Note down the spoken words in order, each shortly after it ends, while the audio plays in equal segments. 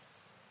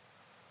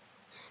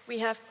We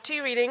have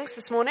two readings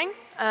this morning.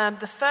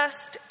 The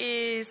first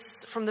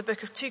is from the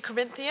book of 2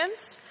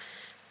 Corinthians,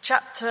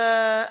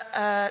 chapter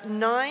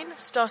 9,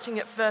 starting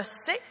at verse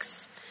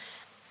 6.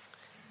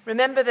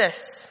 Remember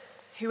this,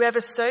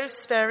 whoever sows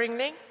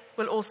sparingly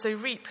will also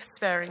reap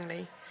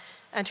sparingly,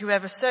 and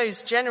whoever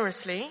sows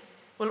generously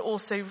will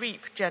also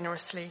reap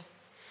generously.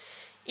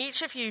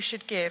 Each of you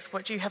should give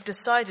what you have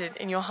decided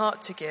in your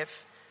heart to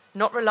give,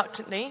 not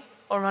reluctantly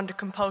or under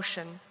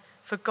compulsion,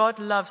 for God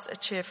loves a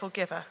cheerful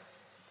giver.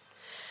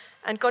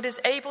 And God is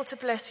able to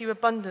bless you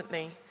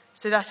abundantly,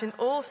 so that in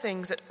all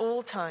things at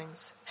all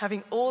times,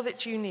 having all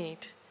that you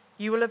need,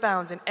 you will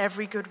abound in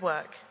every good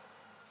work.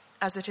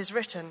 As it is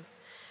written,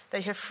 they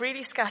have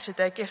freely scattered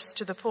their gifts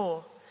to the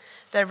poor,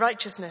 their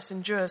righteousness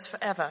endures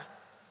forever.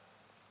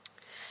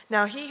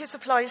 Now he who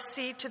supplies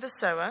seed to the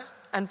sower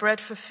and bread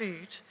for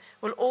food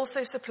will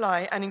also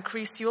supply and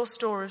increase your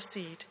store of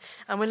seed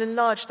and will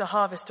enlarge the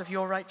harvest of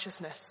your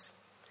righteousness.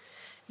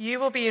 You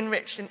will be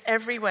enriched in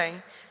every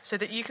way so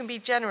that you can be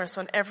generous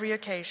on every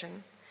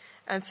occasion,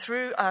 and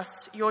through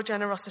us your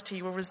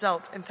generosity will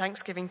result in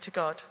thanksgiving to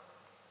God.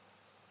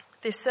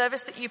 This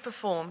service that you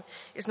perform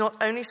is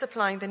not only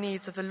supplying the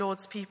needs of the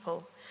Lord's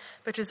people,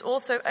 but is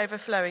also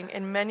overflowing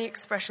in many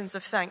expressions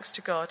of thanks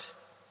to God.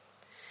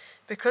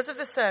 Because of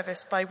the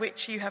service by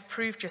which you have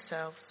proved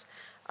yourselves,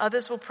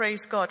 others will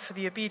praise God for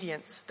the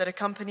obedience that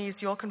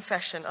accompanies your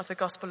confession of the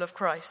gospel of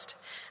Christ,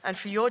 and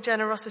for your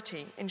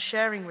generosity in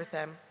sharing with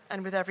them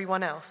and with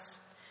everyone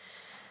else.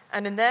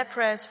 And in their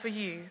prayers for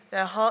you,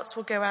 their hearts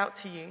will go out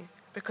to you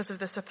because of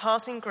the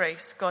surpassing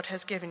grace God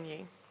has given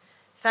you.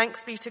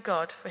 Thanks be to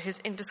God for his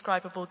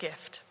indescribable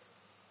gift.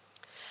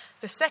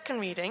 The second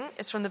reading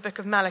is from the book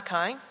of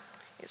Malachi.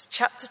 It's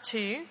chapter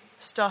 2,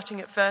 starting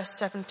at verse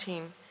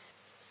 17.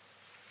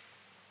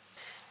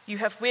 You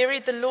have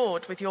wearied the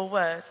Lord with your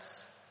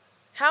words.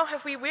 How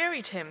have we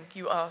wearied him,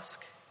 you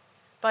ask?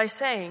 By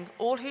saying,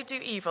 all who do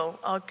evil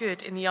are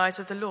good in the eyes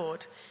of the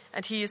Lord,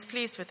 and he is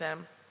pleased with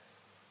them.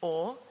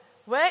 Or,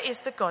 where is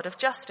the God of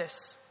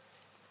justice?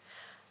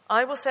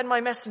 I will send my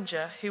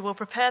messenger who will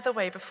prepare the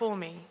way before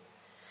me.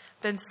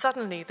 Then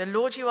suddenly the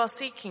Lord you are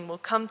seeking will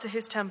come to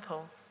his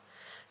temple.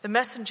 The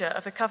messenger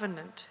of the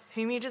covenant,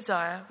 whom you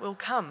desire, will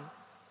come,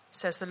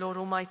 says the Lord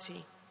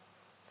Almighty.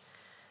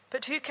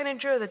 But who can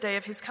endure the day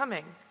of his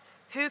coming?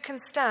 Who can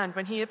stand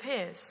when he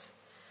appears?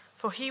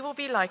 For he will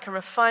be like a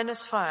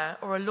refiner's fire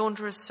or a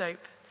launderer's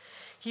soap.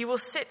 He will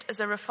sit as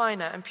a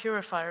refiner and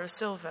purifier of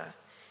silver.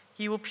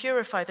 He will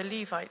purify the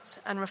Levites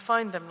and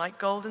refine them like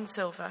gold and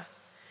silver.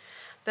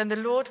 Then the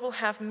Lord will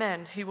have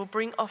men who will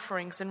bring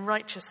offerings in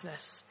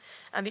righteousness,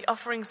 and the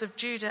offerings of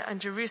Judah and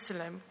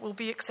Jerusalem will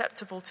be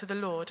acceptable to the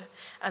Lord,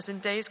 as in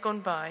days gone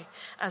by,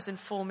 as in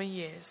former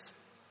years.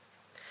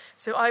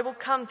 So I will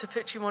come to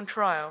put you on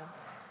trial.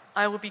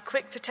 I will be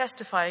quick to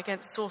testify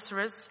against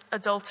sorcerers,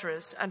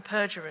 adulterers, and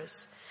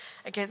perjurers,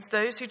 against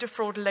those who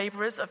defraud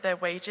laborers of their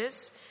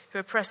wages, who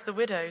oppress the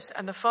widows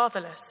and the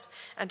fatherless,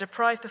 and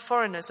deprive the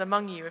foreigners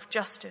among you of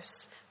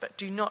justice, but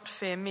do not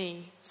fear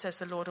me, says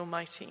the Lord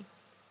Almighty.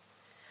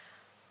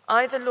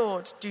 I, the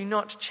Lord, do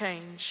not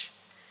change.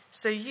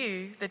 So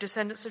you, the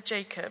descendants of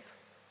Jacob,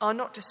 are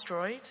not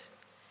destroyed.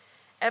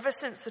 Ever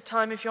since the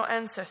time of your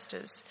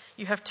ancestors,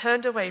 you have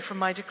turned away from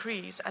my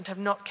decrees and have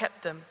not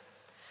kept them.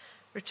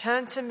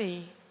 Return to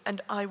me,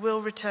 and I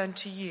will return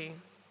to you,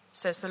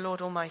 says the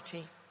Lord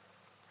Almighty.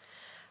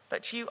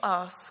 But you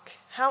ask,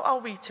 how are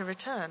we to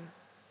return?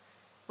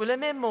 Will a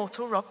mere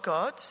mortal rob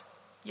God?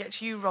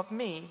 Yet you rob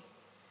me.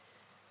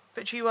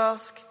 But you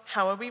ask,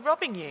 how are we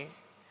robbing you?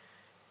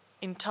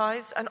 In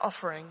tithes and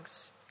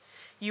offerings.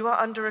 You are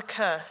under a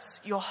curse,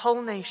 your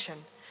whole nation,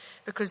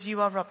 because you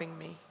are robbing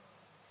me.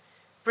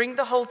 Bring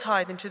the whole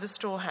tithe into the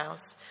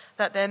storehouse,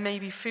 that there may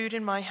be food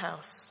in my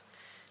house.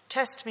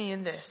 Test me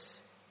in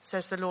this,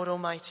 says the Lord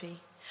Almighty,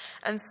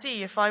 and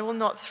see if I will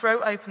not throw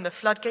open the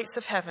floodgates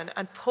of heaven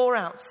and pour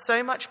out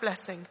so much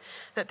blessing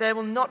that there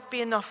will not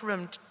be enough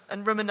room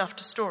enough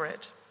to store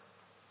it.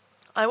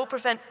 I will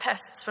prevent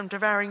pests from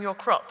devouring your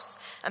crops,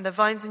 and the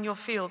vines in your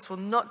fields will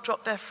not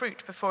drop their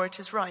fruit before it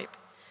is ripe,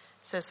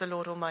 says the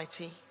Lord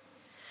Almighty.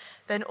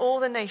 Then all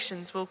the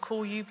nations will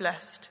call you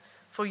blessed,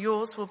 for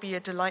yours will be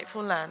a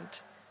delightful land,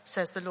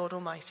 says the Lord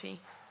Almighty.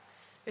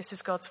 This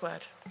is God's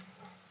word.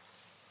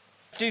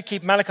 Do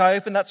keep Malachi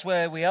open. That's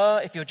where we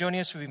are. If you're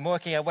joining us, we've been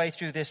working our way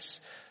through this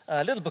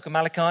little book of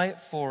Malachi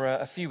for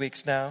a few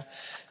weeks now.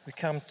 We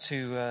come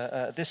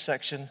to this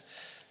section,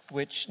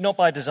 which, not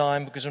by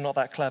design, because we're not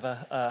that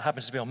clever,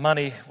 happens to be on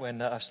money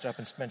when I've stood up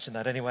and mentioned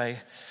that anyway.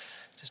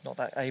 Just not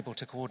that able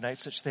to coordinate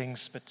such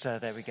things, but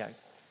there we go.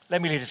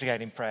 Let me lead us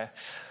again in prayer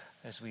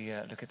as we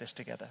look at this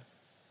together.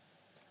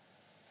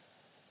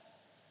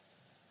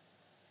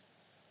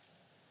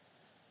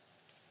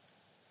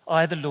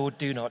 I, the Lord,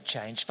 do not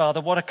change.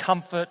 Father, what a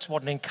comfort,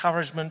 what an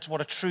encouragement,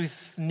 what a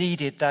truth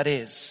needed that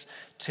is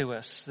to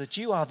us, that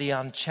you are the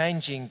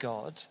unchanging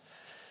God,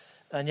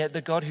 and yet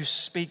the God who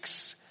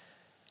speaks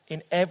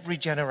in every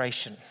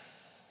generation,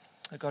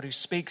 a God who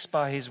speaks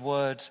by his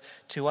word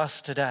to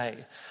us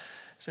today.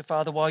 So,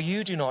 Father, while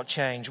you do not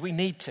change, we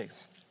need to.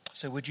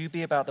 So would you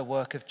be about the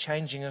work of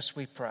changing us,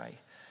 we pray,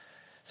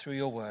 through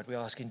your word. We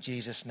ask in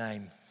Jesus'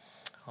 name.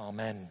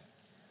 Amen.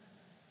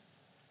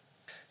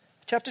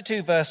 Chapter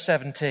 2, verse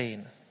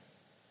 17.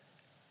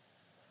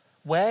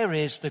 Where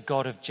is the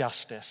God of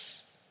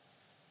justice?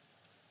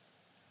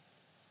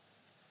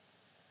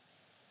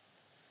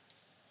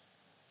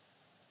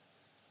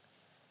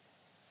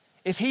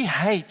 If he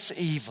hates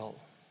evil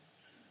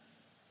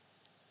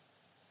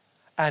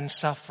and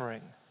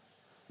suffering,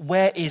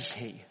 where is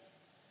he?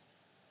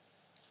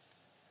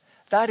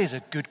 That is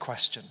a good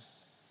question.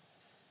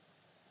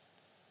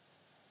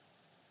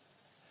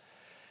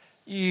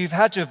 You've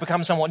had to have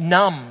become somewhat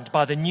numbed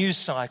by the news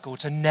cycle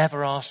to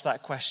never ask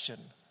that question.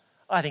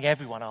 I think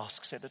everyone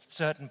asks it at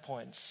certain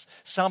points.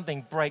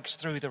 Something breaks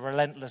through the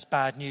relentless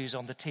bad news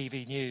on the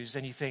TV news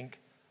and you think,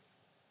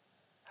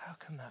 how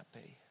can that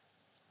be?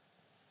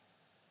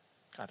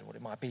 I don't know what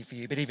it might be for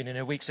you, but even in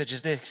a week such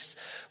as this,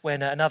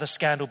 when another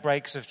scandal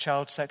breaks of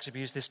child sex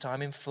abuse, this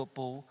time in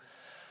football.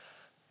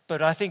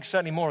 But I think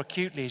certainly more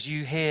acutely as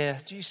you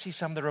see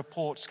some of the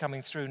reports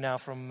coming through now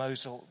from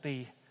Mosul,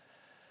 the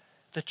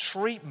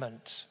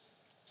treatment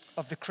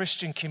of the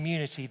Christian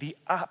community, the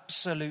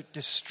absolute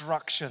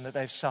destruction that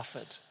they've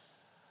suffered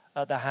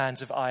at the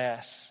hands of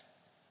IS.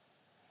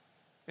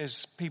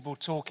 Is people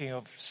talking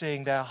of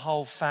seeing their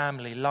whole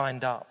family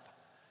lined up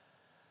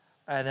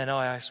and then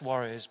IS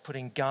warriors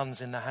putting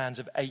guns in the hands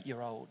of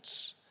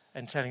 8-year-olds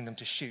and telling them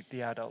to shoot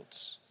the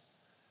adults.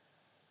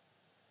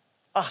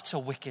 Utter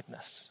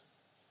wickedness.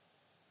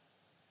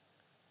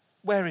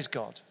 Where is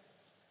God?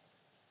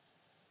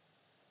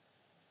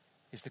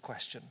 Is the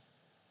question.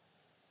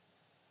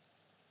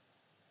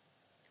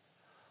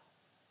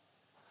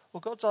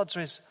 Well, God's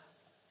answer is,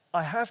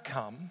 I have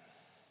come,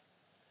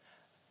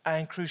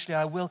 and crucially,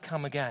 I will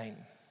come again.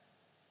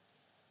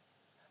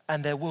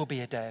 And there will be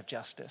a day of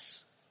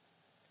justice.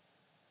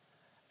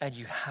 And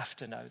you have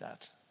to know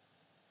that.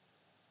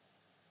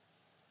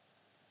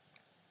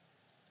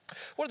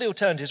 What are the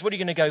alternatives? What are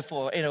you going to go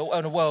for in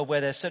a world where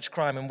there's such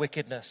crime and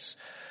wickedness?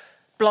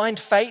 Blind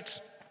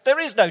fate? There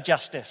is no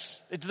justice.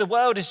 The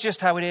world is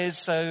just how it is,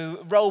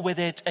 so roll with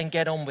it and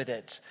get on with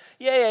it.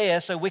 Yeah.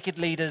 So wicked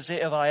leaders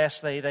of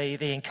IS,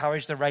 they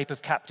encourage the rape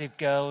of captive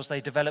girls.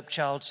 They develop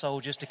child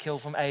soldiers to kill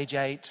from age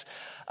 8.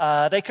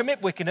 They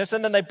commit wickedness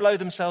and then they blow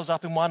themselves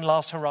up in one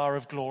last hurrah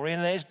of glory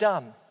and then it's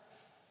done.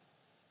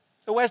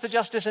 So where's the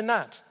justice in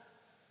that?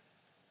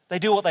 They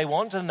do what they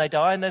want and they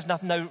die and there's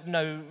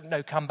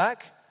no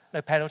comeback,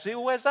 no penalty.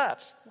 Well, where's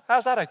that?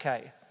 How's that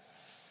okay?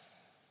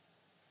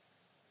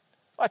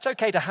 It's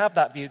okay to have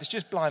that view. It's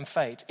just blind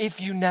fate.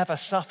 If you never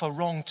suffer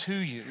wrong to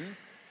you,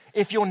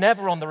 if you're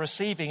never on the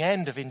receiving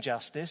end of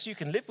injustice, you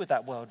can live with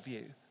that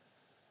worldview.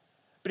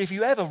 But if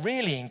you ever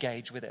really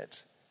engage with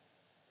it,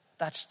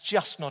 that's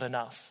just not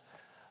enough.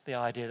 The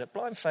idea that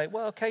blind fate,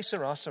 well, okay,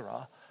 Sarah,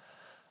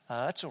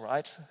 that's all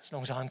right, as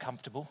long as I'm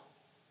comfortable.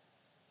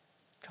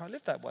 Can't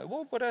live that way.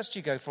 Well, what else do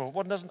you go for?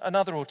 What doesn't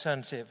another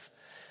alternative?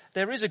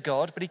 There is a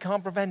God, but he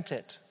can't prevent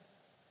it.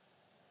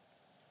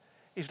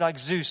 He's like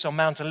Zeus on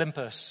Mount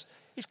Olympus.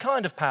 He's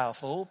kind of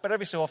powerful, but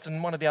every so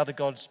often one of the other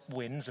gods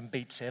wins and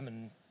beats him,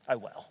 and oh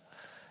well.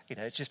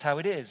 It's just how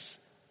it is.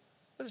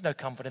 But there's no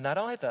comfort in that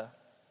either.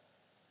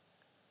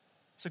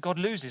 So God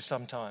loses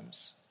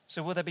sometimes.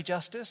 So will there be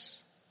justice?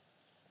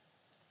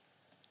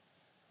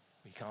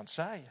 We can't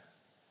say.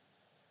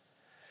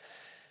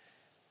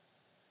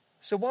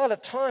 So while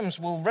at times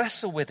we'll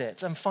wrestle with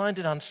it and find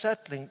it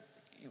unsettling,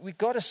 we've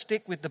got to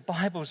stick with the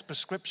Bible's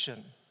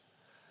prescription.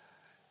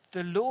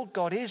 The Lord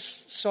God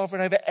is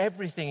sovereign over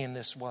everything in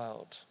this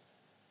world.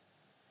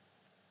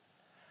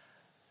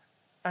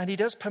 And he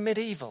does permit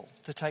evil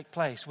to take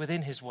place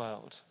within his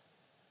world.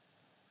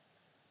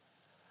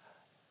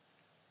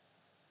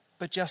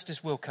 But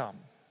justice will come.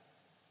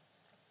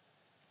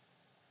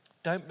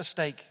 Don't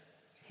mistake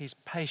his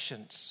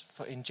patience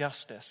for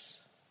injustice.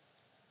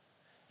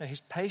 No,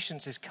 his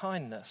patience is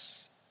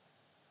kindness.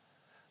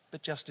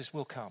 But justice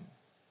will come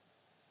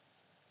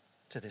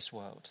to this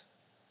world.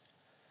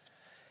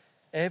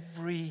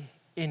 Every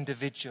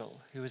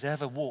individual who has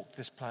ever walked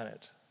this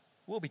planet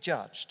will be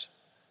judged.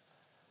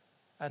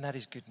 And that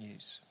is good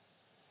news.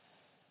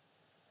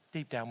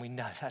 Deep down we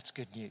know that's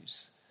good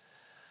news.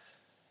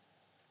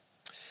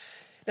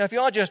 Now if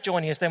you are just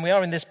joining us, then we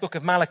are in this book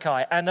of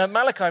Malachi. And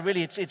Malachi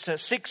really,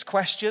 it's 6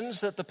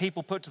 questions that the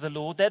people put to the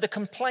Lord. They're the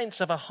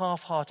complaints of a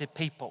half-hearted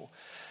people.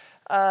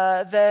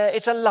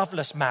 It's a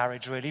loveless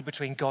marriage really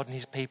between God and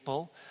his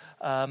people.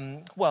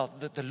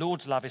 The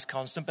Lord's love is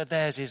constant, but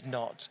theirs is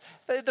not.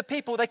 The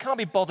people, they can't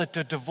be bothered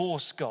to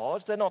divorce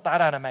God. They're not that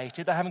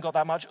animated. They haven't got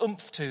that much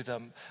oomph to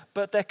them.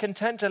 But they're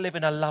content to live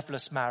in a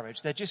loveless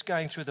marriage. They're just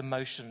going through the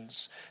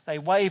motions. They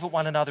wave at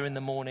one another in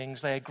the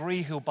mornings. They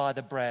agree who'll buy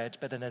the bread,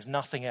 but then there's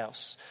nothing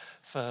else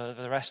for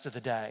the rest of the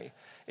day.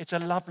 It's a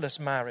loveless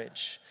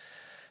marriage.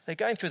 They're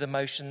going through the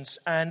motions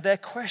and they're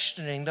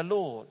questioning the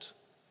Lord.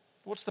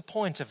 What's the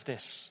point of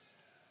this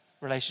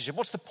relationship?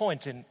 What's the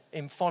point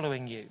in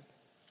following you?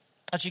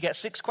 As you get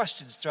 6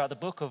 questions throughout the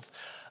book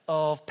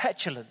of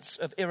petulance,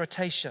 of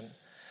irritation.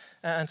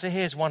 And so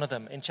here's one of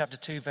them in chapter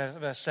 2,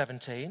 verse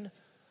 17.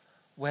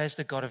 Where's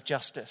the God of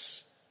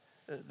justice?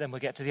 Then we'll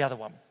get to the other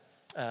one.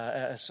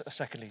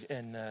 Secondly,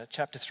 in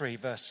chapter 3,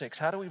 verse 6.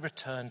 How do we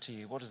return to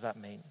you? What does that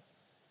mean?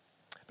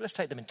 But let's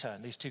take them in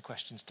turn, these two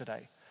questions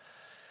today.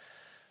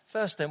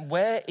 First then,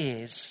 where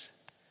is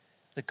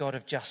the God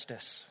of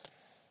justice?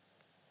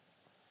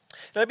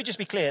 Now, let me just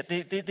be clear.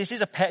 This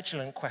is a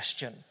petulant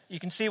question. You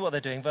can see what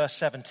they're doing. Verse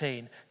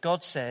 17.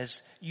 God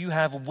says, you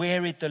have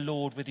wearied the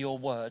Lord with your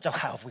words. Oh,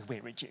 how have we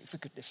wearied you, for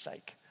goodness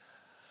sake?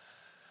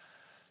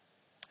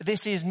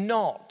 This is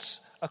not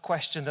a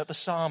question that the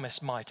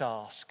psalmist might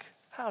ask.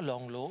 How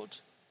long, Lord?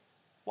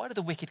 Why do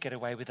the wicked get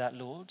away with that,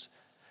 Lord?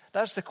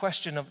 That's the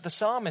question of, the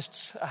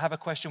psalmists have a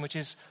question which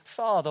is,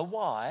 Father,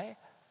 why?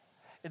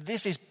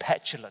 This is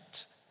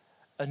petulant,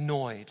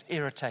 annoyed,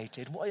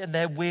 irritated, and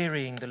they're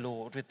wearying the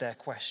Lord with their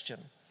question.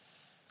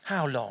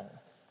 How long?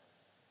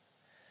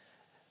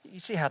 You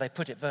see how they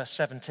put it, verse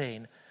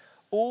 17.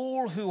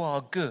 All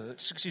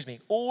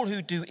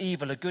who do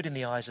evil are good in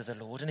the eyes of the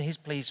Lord, and he's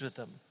pleased with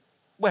them.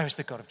 Where is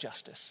the God of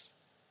justice?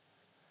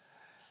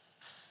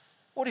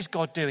 What is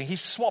God doing?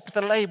 He's swapped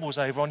the labels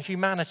over on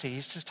humanity.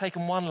 He's just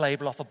taken one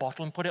label off a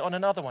bottle and put it on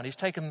another one. He's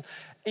taken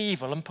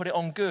evil and put it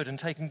on good, and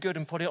taken good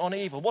and put it on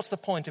evil. What's the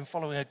point in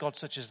following a God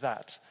such as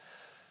that?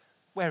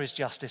 Where is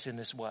justice in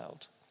this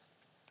world?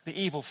 The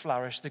evil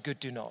flourish, the good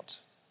do not.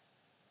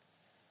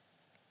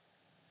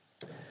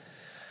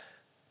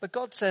 But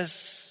God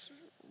says,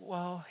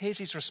 well, here's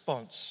his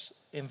response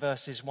in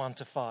verses 1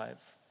 to 5.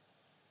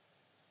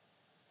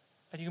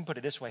 And you can put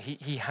it this way.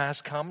 He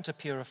has come to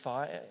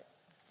purify,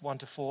 1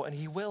 to 4, and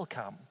he will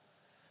come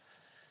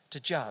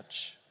to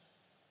judge.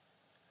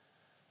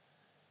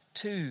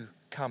 Two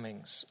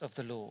comings of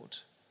the Lord.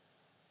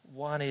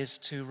 One is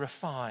to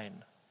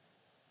refine.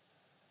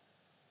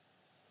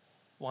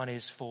 One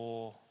is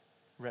for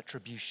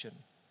retribution.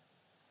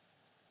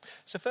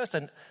 So first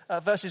then,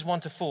 verses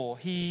 1 to 4,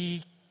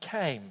 he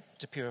came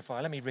to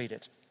purify. Let me read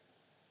it.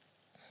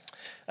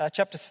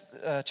 Chapter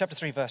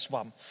 3, verse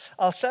 1.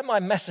 I'll send my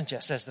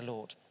messenger, says the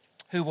Lord,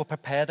 who will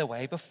prepare the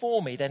way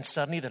before me. Then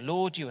suddenly the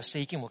Lord you are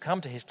seeking will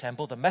come to his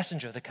temple. The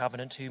messenger of the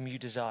covenant whom you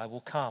desire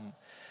will come,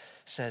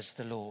 says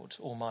the Lord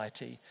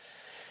Almighty.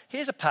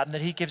 Here's a pattern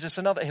that he gives us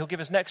he'll give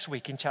us next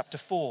week in chapter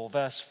 4,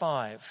 verse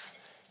 5.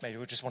 Maybe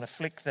we'll just want to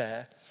flick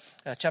there.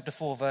 Chapter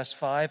 4, verse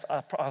 5,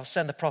 I'll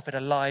send the prophet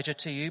Elijah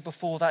to you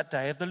before that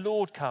day of the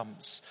Lord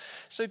comes.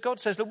 So God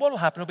says, look, what will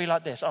happen will be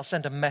like this. I'll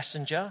send a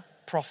messenger,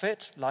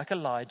 prophet, like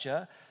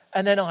Elijah,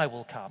 and then I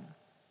will come.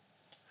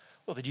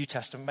 Well, the New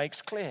Testament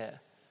makes clear.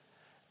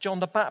 John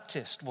the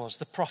Baptist was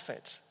the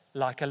prophet,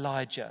 like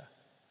Elijah,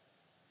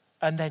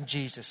 and then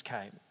Jesus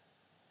came.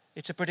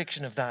 It's a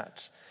prediction of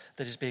that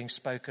is being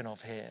spoken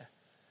of here.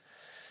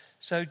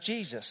 So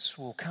Jesus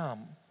will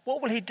come.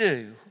 What will he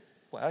do?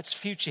 Well, it's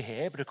future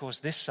here, but of course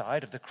this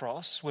side of the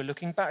cross, we're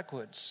looking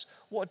backwards.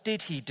 What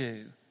did he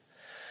do?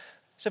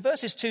 So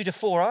verses 2 to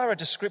 4 are a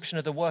description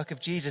of the work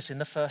of Jesus in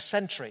the first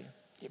century.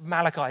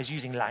 Malachi is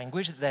using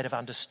language that they'd have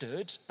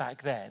understood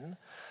back then.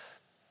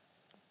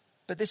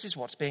 But this is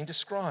what's being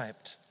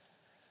described.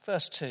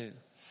 Verse 2.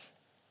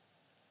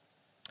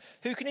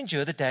 Who can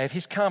endure the day of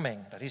his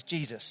coming? That is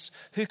Jesus.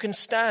 Who can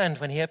stand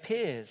when he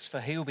appears? For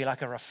he will be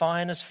like a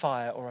refiner's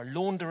fire or a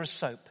launderer's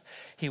soap.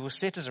 He will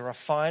sit as a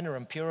refiner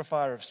and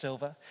purifier of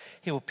silver.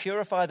 He will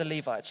purify the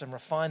Levites and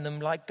refine them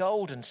like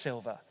gold and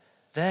silver.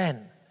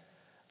 Then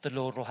the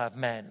Lord will have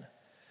men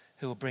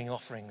who will bring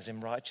offerings in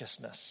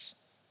righteousness.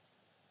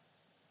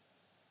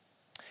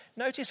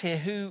 Notice here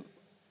who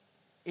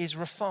is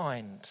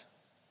refined.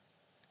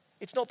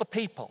 It's not the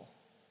people.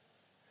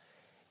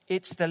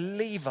 It's the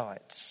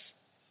Levites.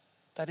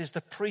 That is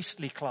the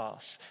priestly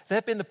class.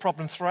 They've been the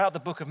problem throughout the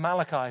book of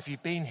Malachi if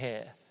you've been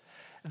here.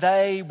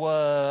 They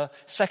were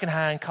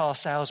second-hand car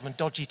salesman,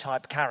 dodgy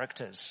type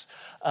characters.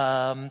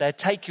 They'd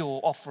take your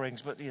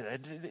offerings, but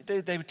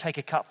they would take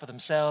a cut for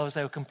themselves.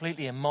 They were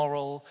completely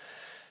immoral.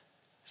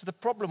 So the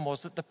problem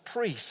was that the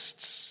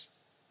priests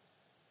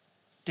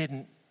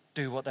didn't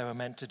do what they were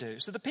meant to do.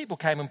 So the people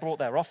came and brought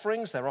their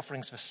offerings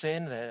for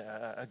sin,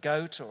 a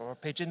goat or a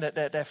pigeon,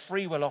 their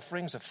free will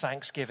offerings of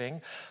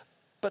thanksgiving.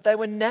 But they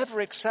were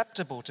never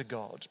acceptable to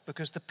God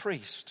because the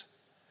priest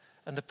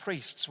and the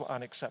priests were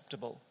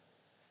unacceptable.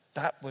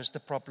 That was the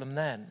problem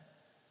then.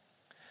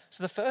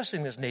 So the first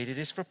thing that's needed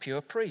is for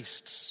pure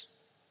priests.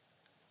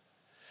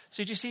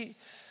 So do you see,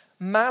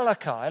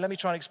 Malachi, let me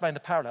try and explain the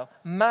parallel.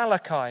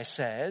 Malachi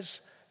says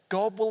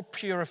God will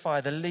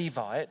purify the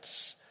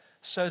Levites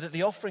so that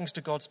the offerings to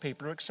God's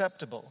people are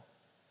acceptable.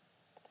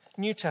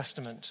 New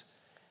Testament,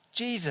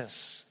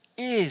 Jesus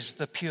is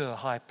the pure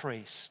high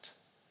priest.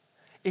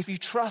 If you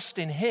trust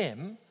in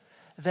him,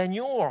 then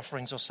your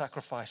offerings or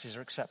sacrifices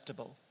are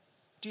acceptable.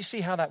 Do you see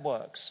how that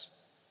works?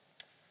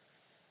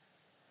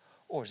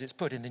 Or as it's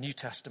put in the New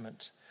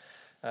Testament,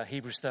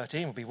 Hebrews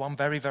 13 will be one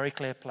very, very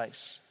clear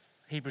place.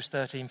 Hebrews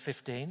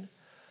 13:15.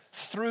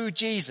 Through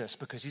Jesus,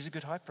 because he's a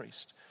good high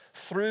priest,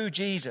 through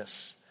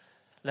Jesus,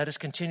 let us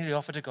continually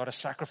offer to God a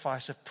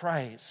sacrifice of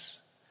praise.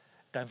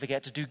 Don't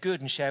forget to do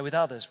good and share with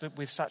others.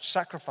 With such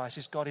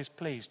sacrifices, God is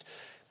pleased.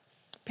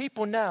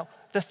 People now,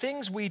 the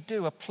things we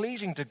do are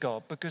pleasing to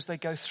God because they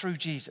go through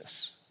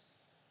Jesus.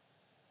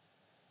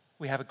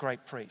 We have a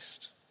great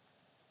priest.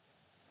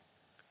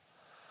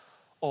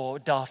 Or,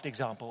 daft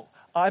example,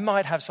 I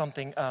might have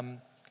something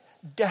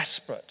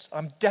desperate.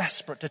 I'm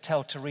desperate to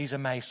tell Theresa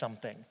May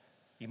something.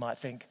 You might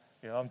think,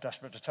 I'm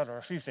desperate to tell her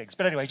a few things.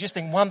 But anyway, just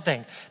think one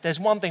thing. There's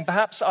one thing.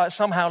 Perhaps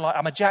somehow, like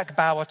I'm a Jack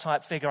Bauer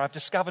type figure. I've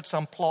discovered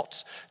some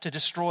plot to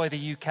destroy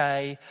the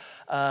UK.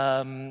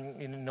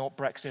 Not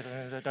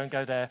Brexit. Don't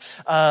go there.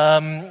 It's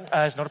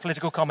not a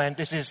political comment.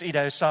 This is,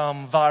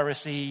 some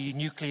virusy,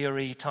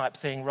 nuclear-y type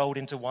thing rolled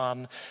into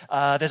one.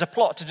 There's a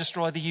plot to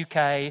destroy the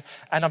UK,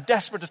 and I'm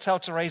desperate to tell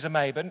Theresa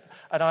May.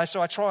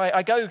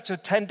 I go to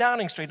 10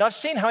 Downing Street. And I've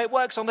seen how it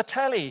works on the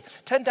telly.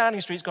 10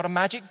 Downing Street's got a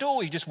magic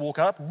door. You just walk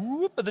up,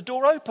 whoop, and the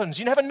door opens.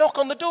 You never knock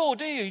on the door,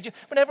 do you?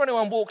 Whenever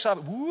anyone walks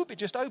up, whoop, it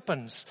just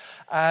opens.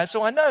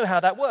 So I know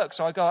how that works.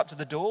 So I go up to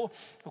the door.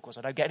 Of course,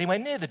 I don't get anywhere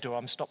near the door.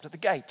 I'm stopped at the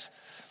gate.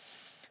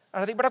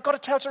 And I think, but I've got to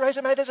tell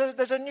Theresa May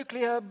there's a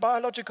nuclear,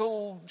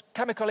 biological,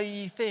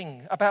 chemical-y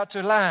thing about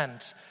to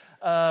land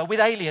with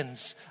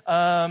aliens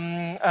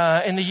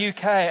in the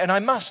UK, and I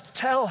must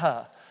tell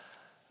her.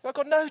 I've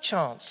got no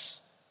chance.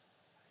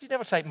 You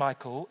never take my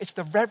call. It's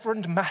the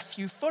Reverend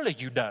Matthew Fuller,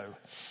 you know.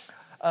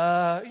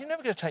 You're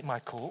never going to take my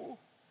call.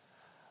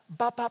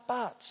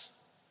 But,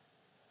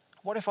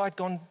 what if I'd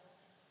gone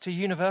to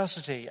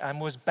university and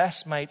was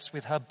best mates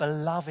with her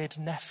beloved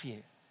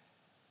nephew?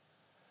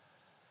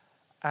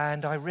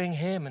 And I ring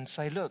him and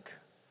say, look,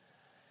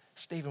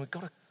 Stephen, we've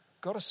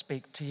got to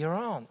speak to your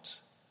aunt.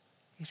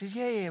 He says,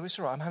 yeah, it's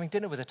all right. I'm having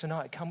dinner with her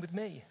tonight. Come with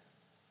me.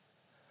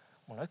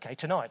 Well, okay,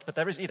 tonight. But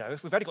there is, we've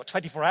only got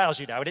 24 hours,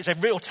 and it's in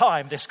real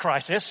time, this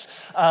crisis.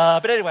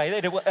 But anyway,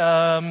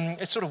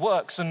 it sort of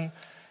works. And,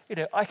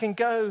 I can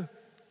go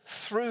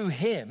through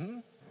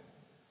him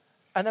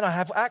and then I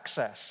have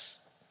access.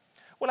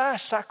 Well, our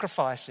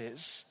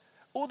sacrifices,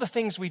 all the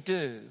things we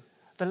do,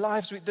 the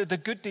lives, the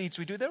good deeds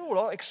we do, they're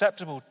all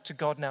acceptable to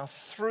God now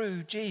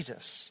through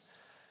Jesus.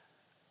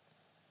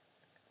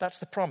 That's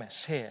the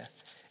promise here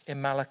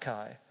in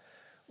Malachi.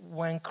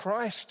 When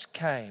Christ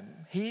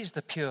came, he's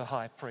the pure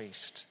high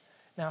priest.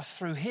 Now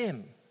through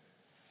him,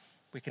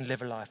 we can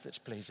live a life that's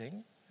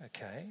pleasing.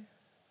 Okay.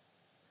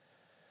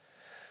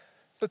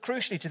 But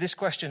crucially to this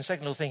question,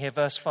 second little thing here,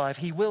 verse 5,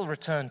 he will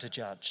return to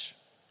judge.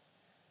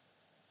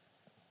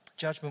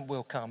 Judgment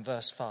will come,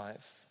 verse 5.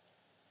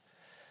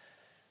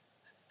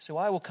 So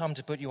I will come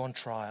to put you on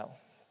trial.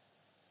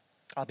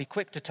 I'll be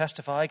quick to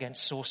testify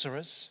against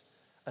sorcerers,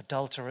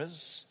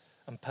 adulterers,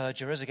 and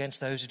perjurers, against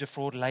those who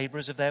defraud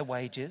laborers of their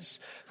wages,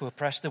 who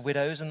oppress the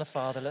widows and the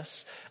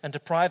fatherless, and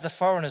deprive the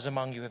foreigners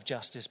among you of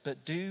justice.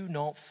 But do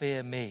not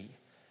fear me,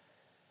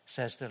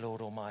 says the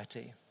Lord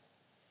Almighty.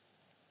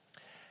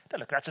 Now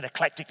look, that's an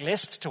eclectic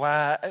list to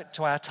our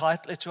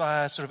title, to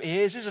our sort of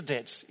ears, isn't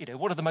it?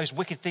 What are the most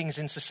wicked things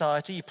in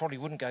society? You probably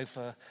wouldn't go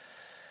for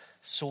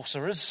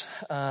sorcerers.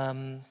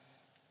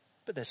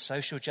 But there's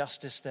social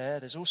justice there.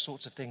 There's all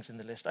sorts of things in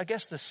the list. I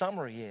guess the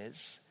summary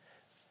is,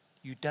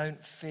 you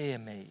don't fear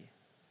me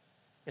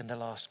in the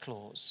last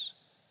clause.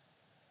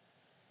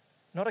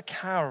 Not a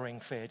cowering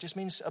fear. It just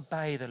means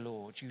obey the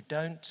Lord. You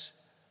don't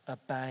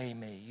obey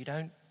me. You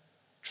don't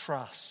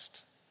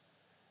trust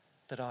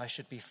that I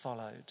should be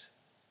followed.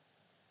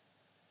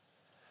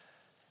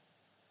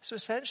 So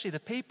essentially the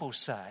people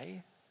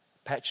say,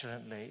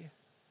 petulantly,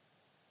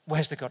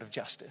 where's the God of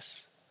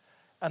justice?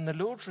 And the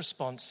Lord's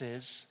response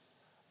is,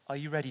 are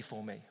you ready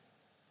for me?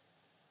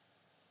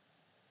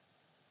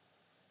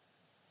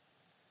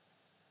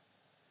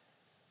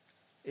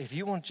 If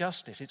you want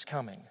justice, it's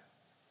coming.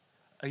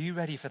 Are you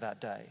ready for that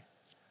day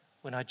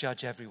when I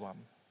judge everyone?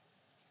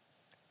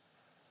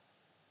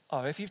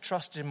 Oh, if you've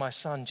trusted in my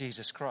Son,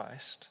 Jesus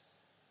Christ,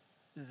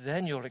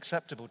 then you're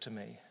acceptable to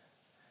me.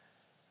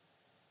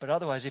 But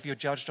otherwise, if you're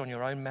judged on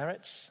your own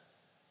merits,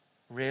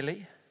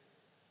 really?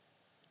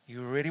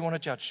 You really want to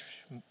judge?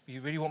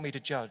 You really want me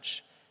to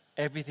judge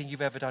everything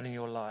you've ever done in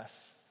your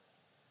life?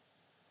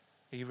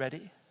 Are you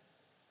ready?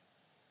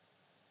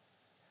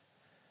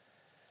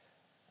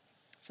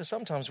 So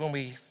sometimes when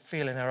we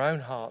feel in our own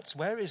hearts,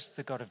 where is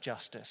the God of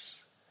justice?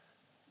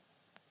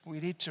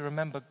 We need to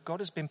remember God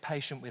has been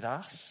patient with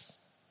us.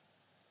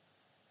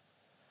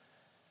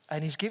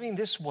 And he's giving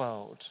this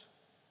world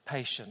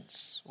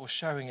patience, or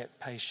showing it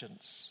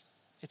patience.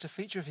 It's a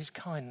feature of his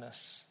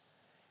kindness.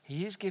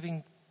 He is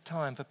giving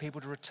time for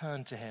people to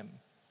return to him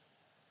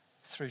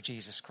through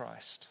Jesus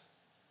Christ.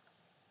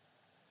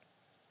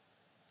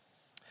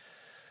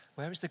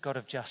 Where is the God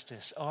of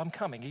justice? Oh, I'm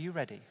coming. Are you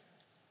ready?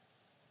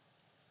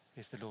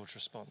 Is the Lord's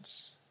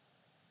response.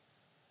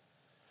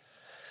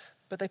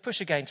 But they push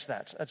against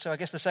that. And so I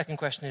guess the second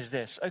question is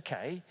this.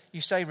 Okay,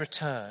 you say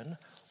return.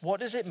 What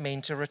does it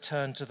mean to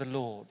return to the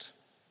Lord?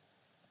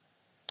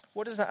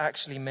 What does that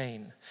actually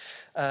mean?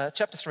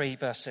 Chapter 3,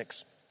 verse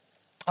 6.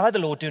 I, the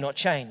Lord, do not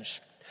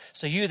change.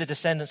 So you, the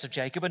descendants of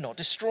Jacob, are not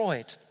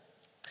destroyed.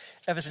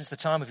 Ever since the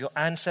time of your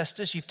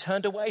ancestors, you've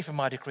turned away from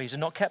my decrees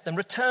and not kept them.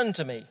 Return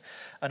to me,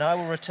 and I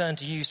will return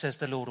to you, says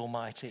the Lord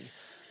Almighty.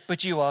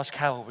 But you ask,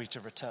 how are we to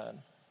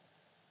return?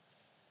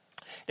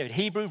 In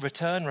Hebrew,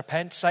 return,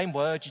 repent, same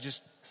word.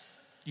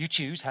 You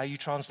choose how you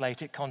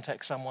translate it.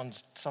 Context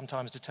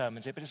sometimes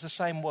determines it, but it's the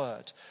same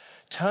word.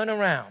 Turn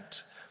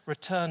around,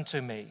 return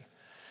to me.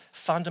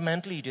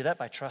 Fundamentally, you do that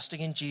by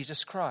trusting in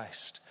Jesus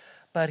Christ.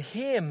 But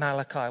here,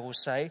 Malachi will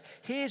say,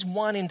 here's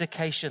one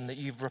indication that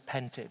you've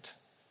repented.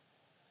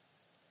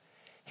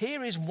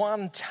 Here is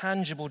one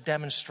tangible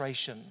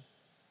demonstration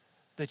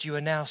that you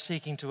are now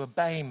seeking to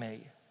obey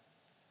me.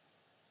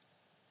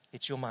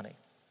 It's your money.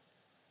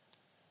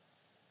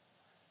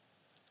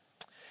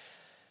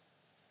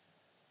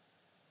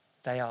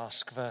 They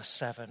ask, verse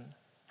 7,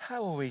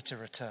 how are we to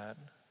return?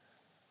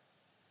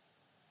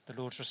 The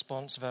Lord's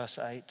response, verse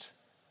 8,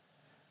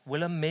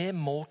 will a mere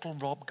mortal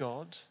rob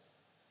God?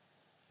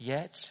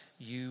 Yet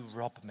you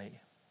rob me.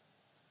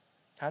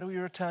 How do we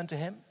return to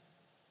him?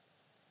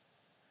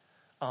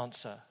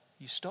 Answer,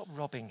 you stop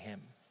robbing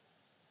him.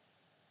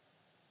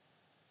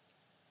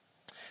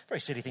 Very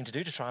silly thing to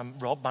do, to try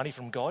and rob money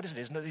from God,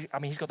 isn't it? I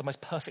mean, he's got the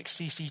most perfect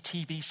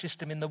CCTV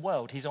system in the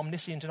world. He's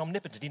omniscient and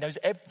omnipotent. He knows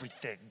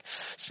everything,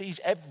 sees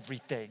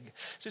everything.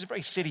 So it's a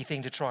very silly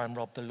thing to try and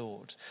rob the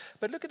Lord.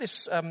 But look at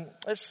this.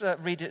 Let's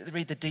read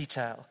the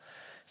detail.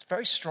 It's a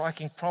very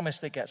striking promise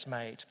that gets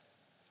made.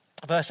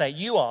 Verse 8,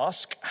 you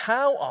ask,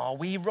 how are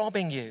we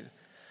robbing you?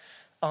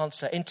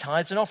 Answer, in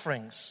tithes and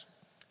offerings.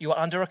 You are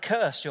under a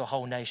curse, your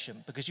whole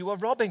nation, because you are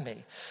robbing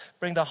me.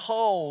 Bring the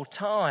whole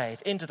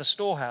tithe into the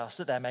storehouse,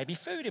 that there may be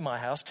food in my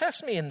house.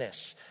 Test me in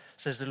this,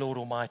 says the Lord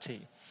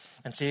Almighty,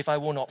 and see if I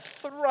will not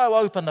throw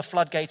open the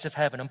floodgates of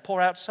heaven and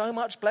pour out so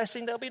much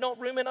blessing there'll be not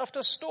room enough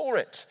to store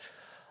it.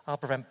 I'll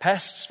prevent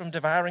pests from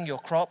devouring your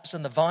crops,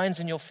 and the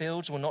vines in your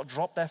fields will not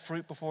drop their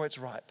fruit before it's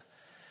ripe,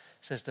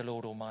 says the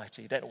Lord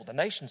Almighty. Then all the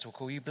nations will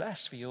call you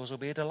blessed, for yours will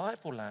be a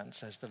delightful land,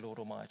 says the Lord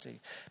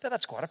Almighty. Now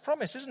that's quite a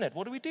promise, isn't it?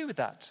 What do we do with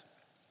that?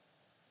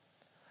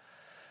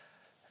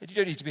 You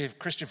don't need to be a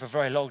Christian for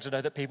very long to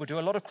know that people do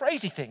a lot of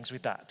crazy things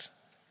with that.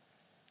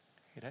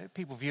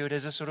 People view it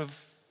as a sort of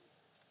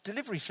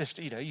delivery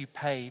system. You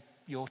pay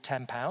your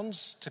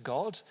 £10 to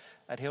God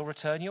and he'll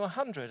return you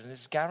 100, and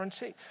it's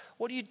guaranteed.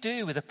 What do you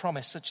do with a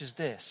promise such as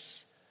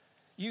this?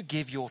 You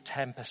give your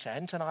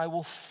 10% and I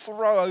will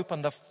throw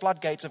open the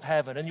floodgates of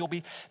heaven, and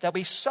there'll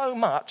be so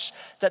much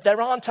that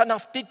there aren't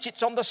enough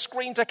digits on the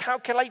screen to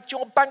calculate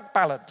your bank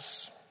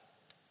balance.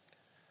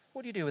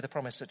 What do you do with a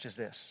promise such as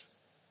this?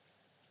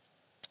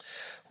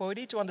 Well, we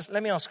need to understand.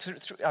 Let me ask.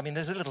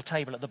 There's a little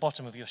table at the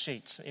bottom of your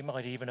sheet. It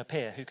might even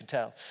appear. Who can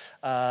tell?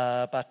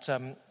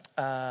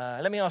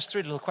 Let me ask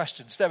 3 little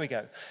questions. There we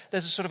go.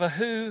 There's a sort of a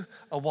who,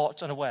 a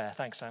what, and a where.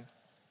 Thanks, Sam.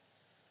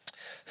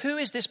 Who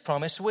is this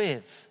promise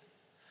with?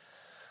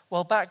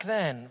 Well, back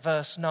then,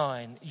 verse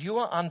 9, you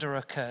are under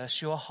a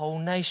curse, your whole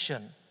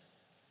nation.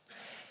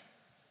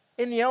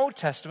 In the Old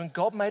Testament,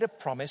 God made a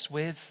promise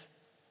with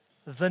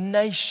the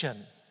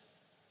nation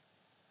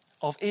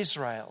of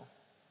Israel.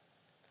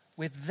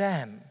 With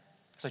them.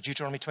 So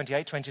Deuteronomy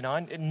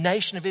 28:29,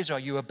 nation of Israel,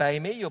 you obey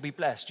me, you'll be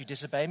blessed. You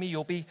disobey me,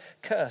 you'll be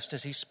cursed,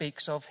 as he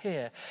speaks of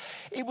here.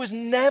 It was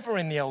never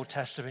in the Old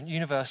Testament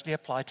universally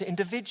applied to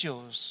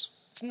individuals.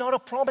 It's not a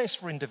promise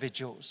for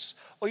individuals.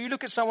 Or you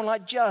look at someone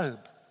like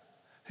Job,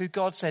 who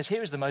God says,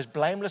 here is the most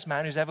blameless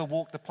man who's ever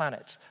walked the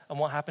planet. And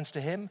what happens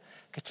to him?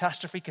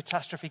 Catastrophe,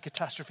 catastrophe,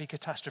 catastrophe,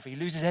 catastrophe. He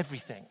loses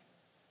everything.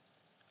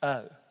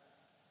 Oh.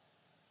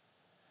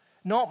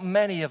 Not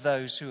many of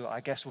those who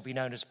I guess will be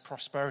known as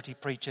prosperity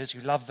preachers,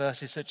 who love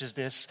verses such as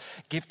this,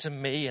 give to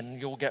me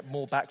and you'll get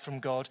more back from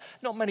God.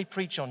 Not many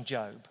preach on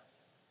Job.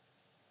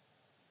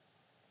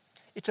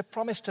 It's a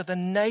promise to the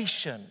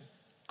nation,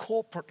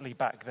 corporately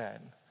back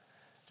then,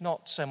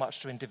 not so much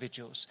to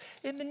individuals.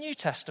 In the New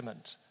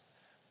Testament,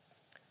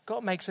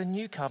 God makes a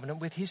new covenant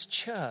with his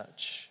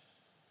church.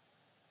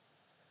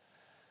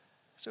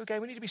 So again,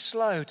 we need to be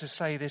slow to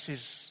say this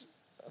is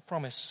a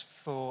promise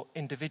for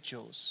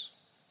individuals.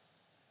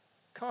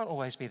 Can't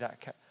always be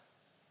that.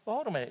 Well,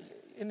 hold on a minute.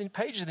 In the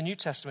pages of the New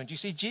Testament, you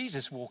see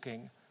Jesus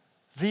walking,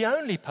 the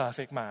only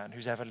perfect man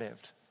who's ever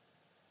lived,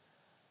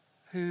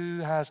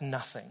 who has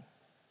nothing.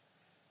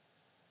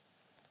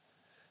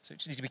 So you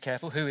just need to be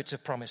careful who it's a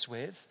promise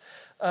with.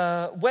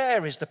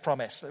 Where is the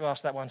promise? We'll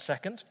ask that one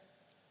second.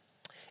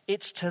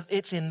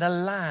 It's in the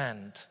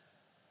land.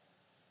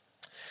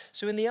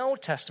 So in the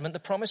Old Testament, the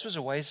promise was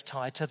always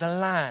tied to the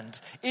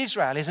land.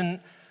 Israel is an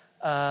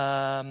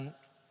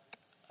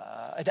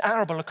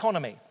arable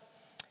economy.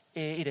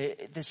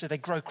 So they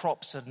grow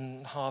crops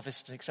and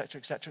harvest, etc.,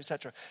 etc.,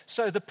 etc.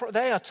 So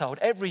they are told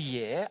every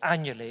year,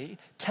 annually,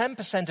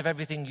 10% of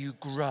everything you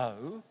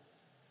grow,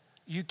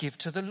 you give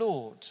to the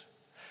Lord.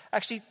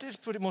 Actually, let's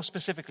put it more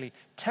specifically.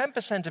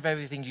 10% of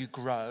everything you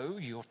grow,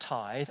 your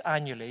tithe,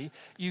 annually,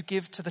 you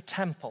give to the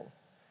temple.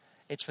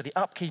 It's for the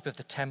upkeep of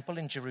the temple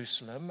in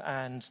Jerusalem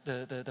and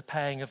the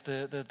paying of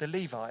the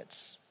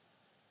Levites.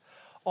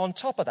 On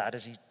top of that,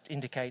 as he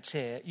indicates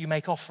here, you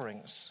make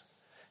offerings.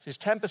 So it's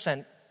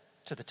 10%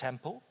 to the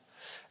temple,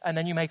 And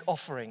then you make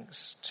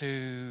offerings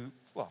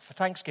for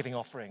Thanksgiving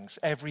offerings.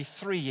 Every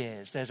 3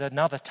 years, there's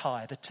another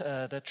tithe,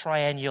 the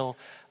triennial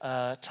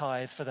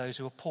tithe for those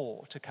who are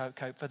poor, to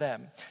cope for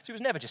them. So it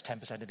was never just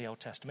 10% in the Old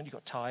Testament. You've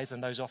got tithes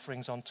and those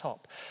offerings on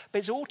top. But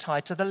it's all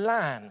tied to the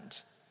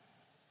land.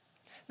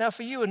 Now,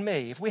 for you and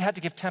me, if we had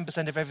to give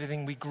 10% of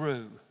everything we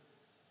grew,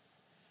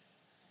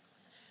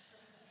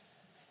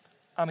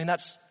 I mean,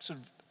 that's sort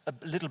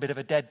of a little bit of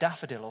a dead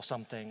daffodil or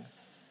something.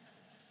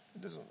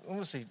 It's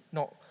obviously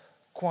not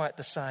quite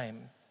the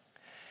same.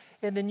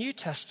 In the New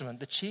Testament,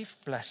 the chief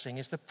blessing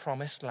is the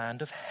promised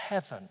land of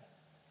heaven.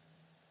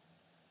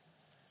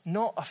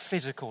 Not a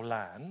physical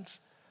land,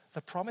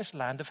 the promised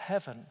land of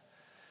heaven.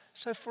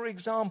 So, for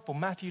example,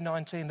 Matthew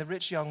 19, the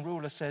rich young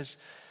ruler says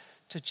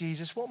to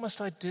Jesus, "What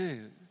must I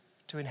do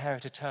to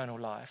inherit eternal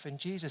life?" And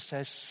Jesus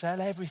says,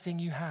 "Sell everything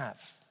you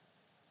have,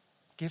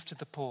 give to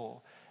the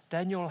poor,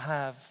 then you'll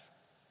have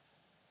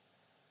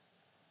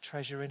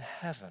treasure in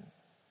heaven."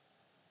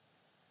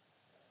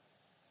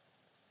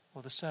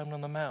 Or the Sermon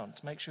on the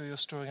Mount, make sure you're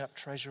storing up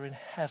treasure in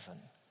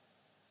heaven.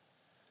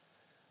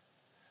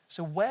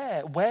 So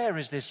where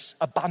is this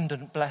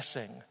abundant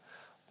blessing?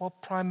 Well,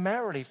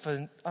 primarily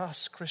for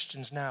us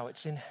Christians now,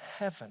 it's in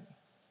heaven,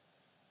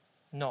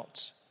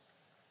 not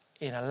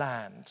in a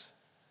land.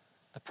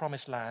 The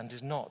promised land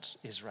is not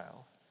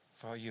Israel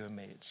for you and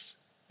me. It's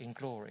in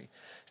glory.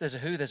 There's a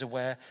who, there's a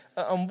where,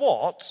 and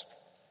what.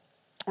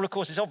 Well, of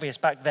course, it's obvious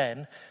back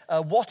then.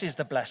 What is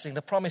the blessing?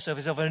 The promise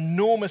is of an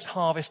enormous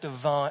harvest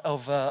of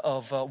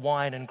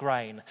wine and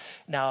grain.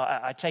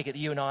 Now, I take it that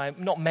you and I,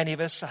 not many of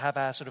us have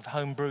our sort of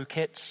homebrew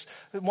kits.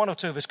 One or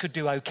two of us could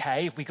do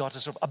okay if we got a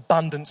sort of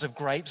abundance of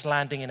grapes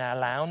landing in our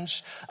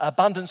lounge.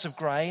 Abundance of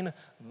grain.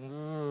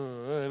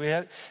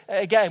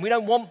 Again, we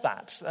don't want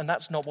that, and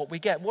that's not what we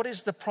get. What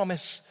is the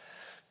promise?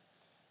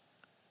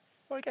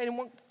 Well, again,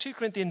 in 2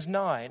 Corinthians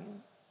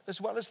 9,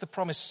 as well as the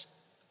promise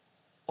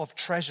of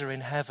treasure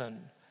in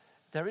heaven,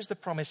 there is the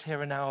promise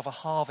here and now of a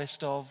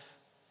harvest of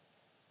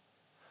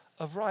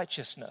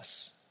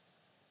righteousness,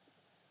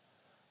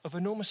 of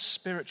enormous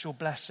spiritual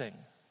blessing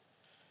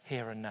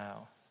here and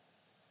now.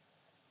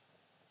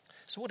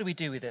 So what do we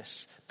do with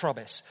this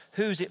promise?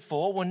 Who's it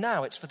for? Well,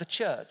 now it's for the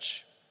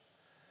church.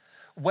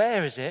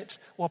 Where is it?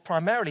 Well,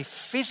 primarily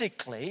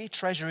physically,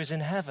 treasure is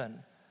in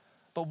heaven.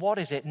 But what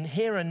is it? And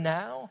here and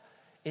now,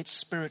 it's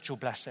spiritual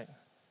blessing,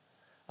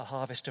 a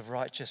harvest of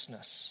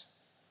righteousness.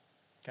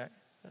 Okay,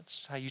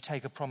 that's how you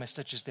take a promise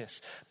such as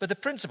this. But the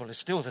principle is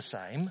still the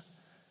same.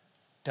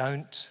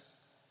 Don't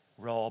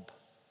rob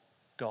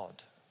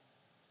God.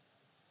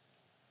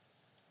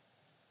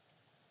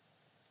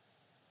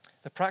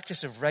 The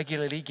practice of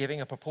regularly giving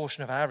a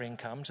proportion of our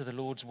income to the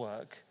Lord's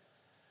work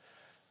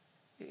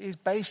is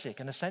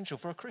basic and essential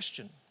for a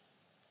Christian.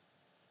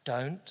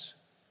 Don't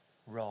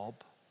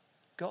rob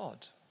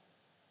God.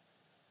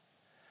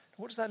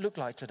 What does that look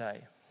like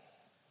today?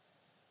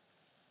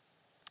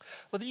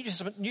 Well,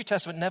 the New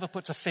Testament never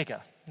puts a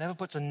figure, never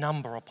puts a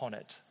number upon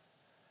it.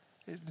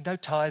 No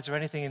tithes or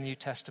anything in the New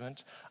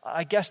Testament.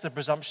 I guess the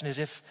presumption is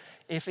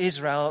if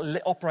Israel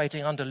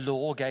operating under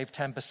law gave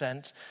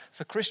 10%,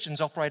 for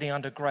Christians operating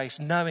under grace,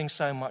 knowing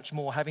so much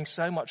more, having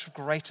so much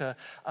greater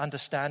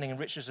understanding and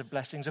riches of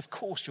blessings, of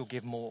course you'll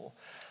give more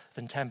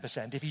than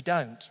 10%. If you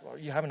don't, well,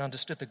 you haven't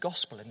understood the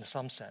gospel in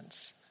some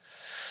sense.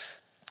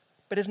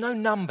 But there's no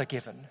number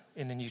given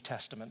in the New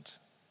Testament.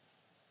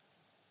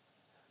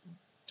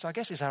 So I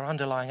guess it's our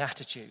underlying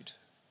attitude.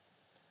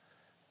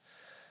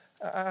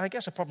 I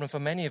guess a problem for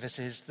many of us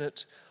is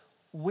that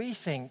we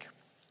think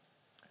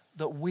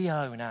that we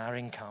own our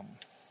income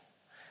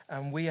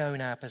and we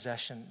own our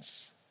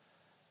possessions,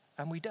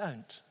 and we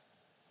don't.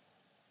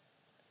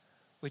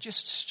 We're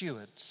just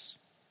stewards.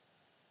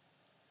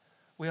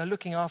 We are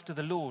looking after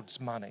the Lord's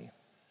money,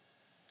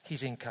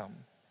 his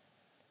income,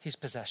 his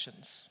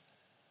possessions.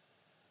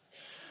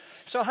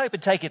 So I hope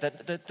and take it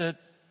that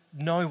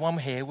no one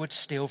here would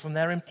steal from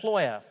their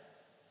employer.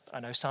 I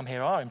know some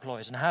here are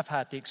employers and have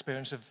had the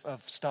experience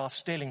of staff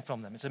stealing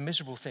from them. It's a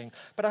miserable thing.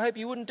 But I hope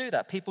you wouldn't do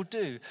that. People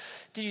do.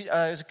 It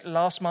was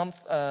last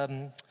month,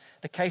 the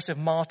case of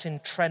Martin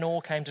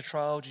Trenor came to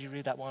trial. Did you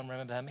read that one?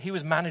 Remember him? He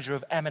was manager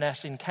of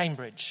M&S in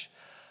Cambridge,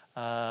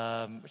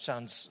 which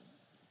sounds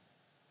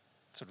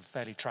sort of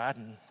fairly trad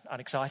and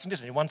unexciting,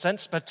 doesn't it, in one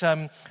sense? But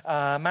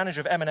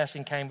manager of M&S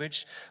in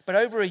Cambridge. But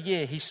over a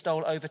year, he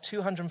stole over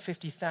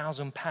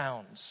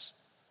 £250,000,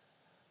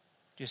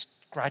 just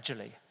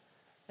gradually,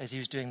 as he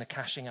was doing the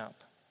cashing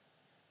up.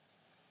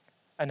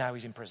 And now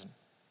he's in prison.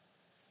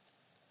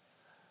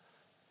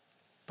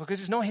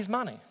 Because it's not his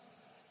money.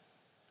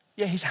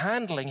 Yeah, he's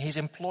handling his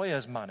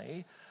employer's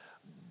money,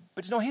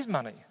 but it's not his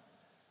money.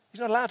 He's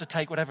not allowed to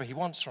take whatever he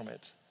wants from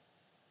it.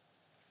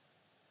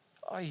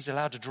 He's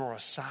allowed to draw a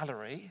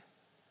salary,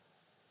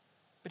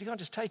 but he can't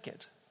just take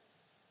it.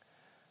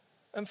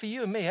 And for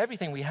you and me,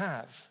 everything we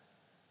have,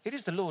 it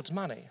is the Lord's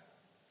money.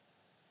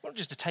 Not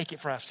just to take it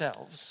for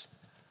ourselves.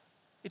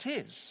 It's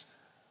his.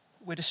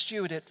 We're to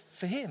steward it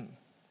for him.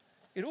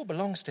 It all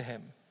belongs to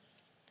him.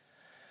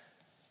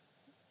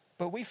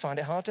 But we find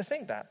it hard to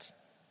think that.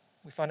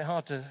 We find it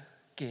hard to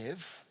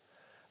give.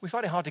 We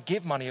find it hard to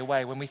give money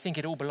away when we think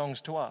it all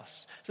belongs to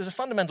us. So there's a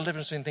fundamental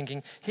difference between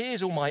thinking,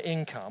 here's all my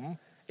income,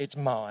 it's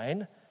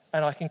mine,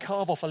 and I can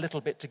carve off a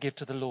little bit to give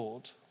to the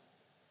Lord.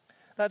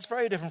 That's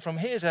very different from,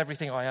 here's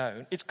everything I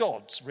own. It's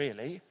God's,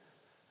 really.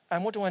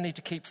 And what do I need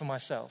to keep for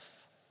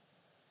myself?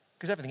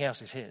 Because everything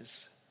else is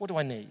his. What do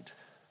I need?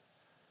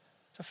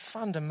 It's a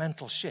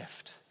fundamental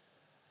shift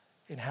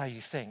in how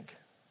you think.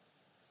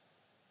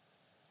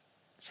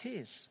 It's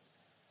his.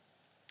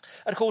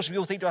 And of course, we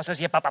all think to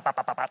ourselves,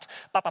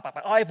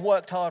 but I've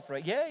worked hard for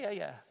it.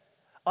 Yeah.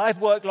 I've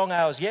worked long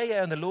hours.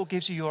 Yeah, and the Lord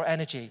gives you your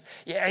energy.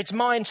 Yeah, it's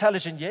my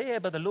intelligence. Yeah,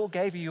 but the Lord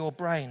gave you your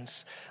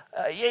brains.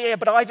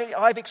 But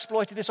I've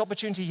exploited this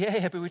opportunity.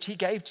 Yeah, but which he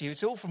gave to you.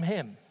 It's all from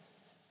him.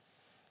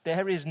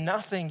 There is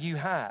nothing you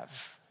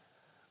have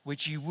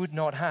which you would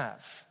not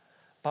have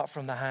but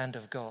from the hand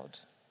of God.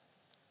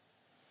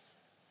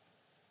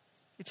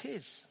 It's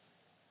his.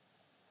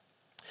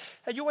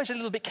 And you're always a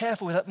little bit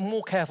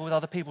more careful with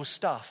other people's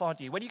stuff, aren't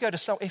you? When you go to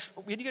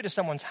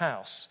someone's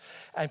house,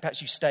 and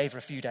perhaps you stay for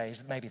a few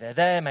days, maybe they're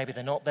there, maybe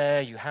they're not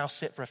there, you house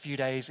sit for a few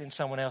days in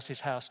someone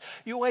else's house,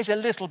 you're always a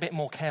little bit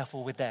more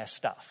careful with their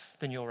stuff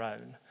than your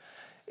own.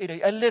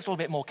 A little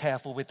bit more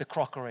careful with the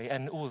crockery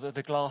and all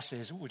the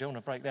glasses. We don't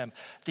want to break them.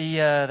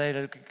 They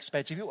look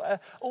expensive. You're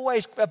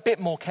always a bit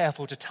more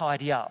careful to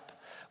tidy up.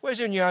 Whereas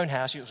in your own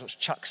house, you sort of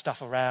chuck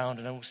stuff around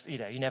and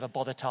you never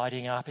bother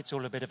tidying up. It's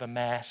all a bit of a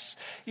mess.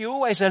 You're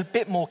always a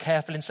bit more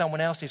careful in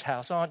someone else's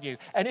house, aren't you?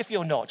 And if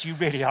you're not, you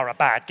really are a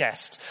bad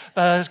guest.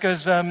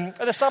 Because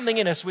there's something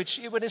in us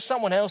which, when it's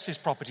someone else's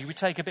property, we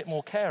take a bit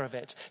more care of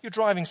it. You're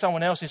driving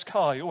someone else's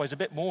car, you're always a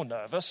bit more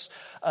nervous.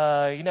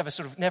 You're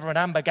never an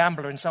amber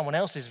gambler in someone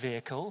else's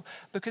vehicle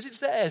because it's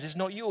theirs, it's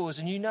not yours,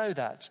 and you know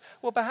that.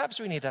 Well, perhaps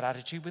we need that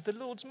attitude with the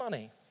Lord's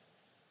money.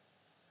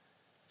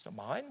 It's not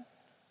mine,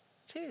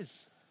 it's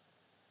his.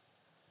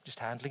 Just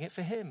handling it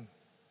for him.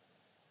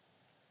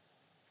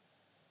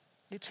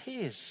 It's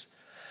his.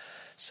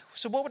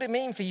 So what would it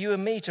mean for you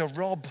and me to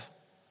rob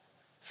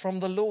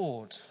from the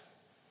Lord?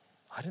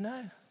 I don't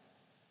know.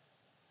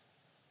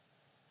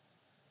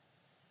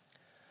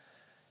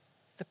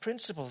 The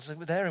principles that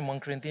were there in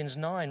 1 Corinthians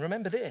 9.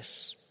 Remember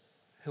this.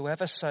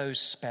 Whoever sows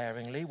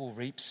sparingly will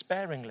reap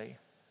sparingly.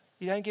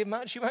 You don't give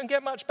much, you won't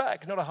get much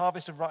back. Not a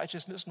harvest of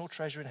righteousness, nor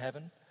treasure in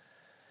heaven.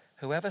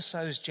 Whoever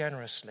sows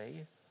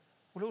generously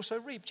will also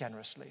reap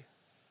generously.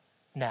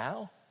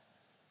 Now,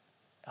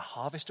 a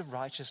harvest of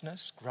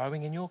righteousness,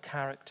 growing in your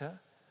character,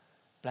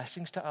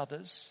 blessings to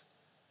others,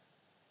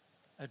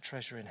 a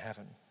treasure in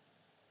heaven.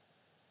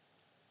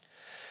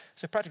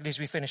 So practically as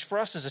we finish, for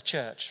us as a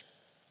church,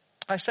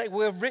 I say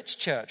we're a rich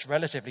church,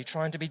 relatively,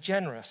 trying to be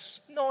generous.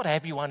 Not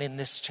everyone in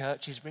this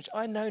church is rich.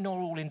 I know not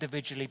all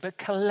individually, but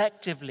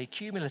collectively,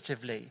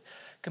 cumulatively,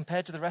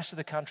 compared to the rest of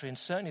the country and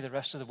certainly the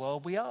rest of the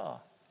world, we are.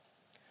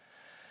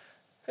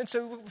 And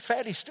so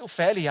we're still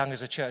fairly young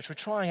as a church. We're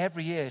trying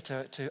every year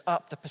to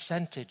up the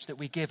percentage that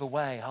we give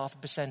away,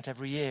 0.5%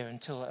 every year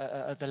until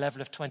at the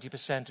level of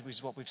 20%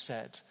 is what we've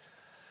said.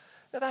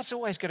 Now that's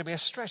always going to be a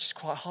stretch. It's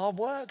quite hard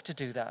work to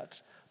do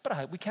that. But I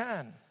hope we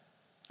can.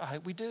 I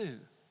hope we do.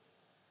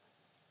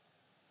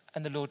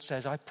 And the Lord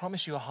says, I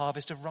promise you a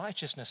harvest of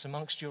righteousness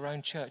amongst your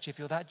own church if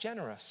you're that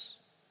generous.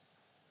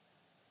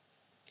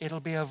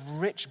 It'll be a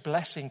rich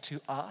blessing to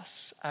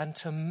us and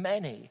to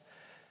many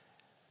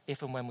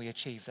if and when we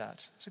achieve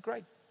that. It's a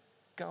great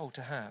goal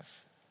to have.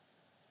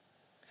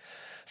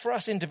 For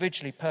us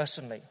individually,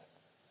 personally,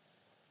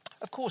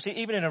 of course,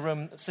 even in a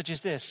room such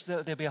as this,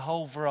 there'll be a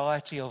whole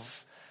variety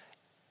of,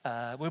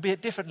 we'll be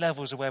at different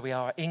levels of where we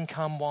are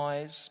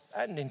income-wise,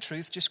 and in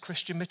truth, just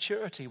Christian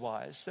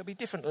maturity-wise. There'll be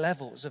different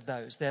levels of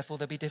those. Therefore,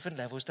 there'll be different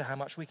levels to how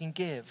much we can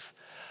give.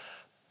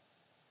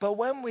 But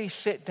when we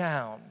sit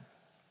down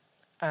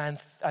and,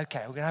 we're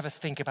going to have a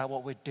think about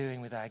what we're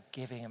doing with our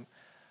giving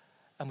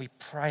and we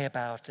pray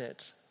about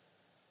it,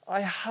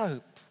 I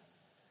hope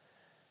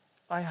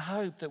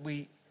that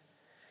we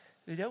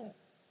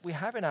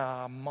have in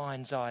our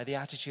mind's eye the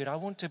attitude, I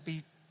want to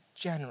be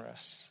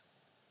generous.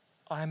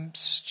 I'm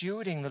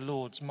stewarding the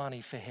Lord's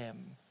money for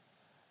him.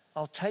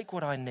 I'll take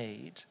what I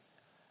need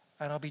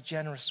and I'll be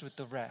generous with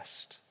the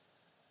rest.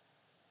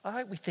 I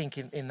hope we think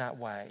in that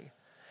way.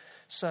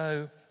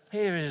 So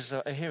here is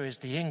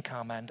the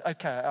income, and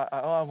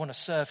I want to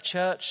serve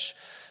church.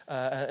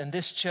 And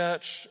this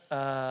church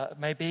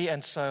maybe,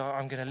 and so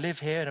I'm going to live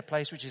here in a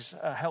place which is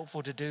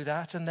helpful to do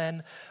that, and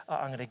then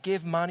I'm going to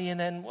give money, and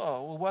then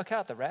we'll work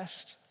out the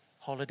rest.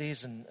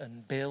 Holidays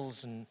and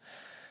bills,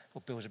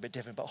 bills are a bit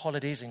different, but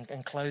holidays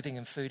and clothing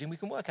and food, and we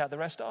can work out the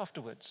rest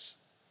afterwards.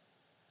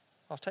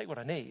 I'll take what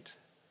I need.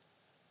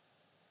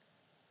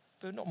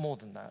 But not more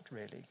than that,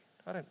 really.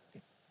 There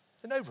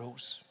are no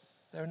rules.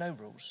 There are no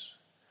rules.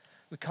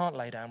 We can't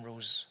lay down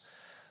rules.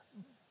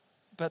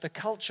 But the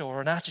culture or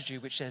an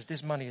attitude which says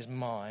this money is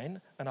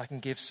mine and I can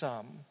give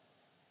some,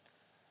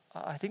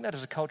 I think that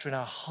is a culture in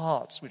our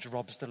hearts which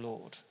robs the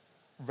Lord,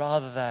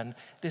 rather than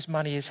this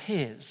money is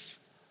his.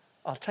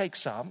 I'll take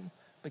some,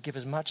 but give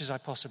as much as I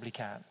possibly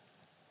can.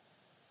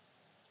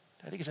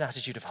 I think it's an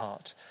attitude of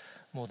heart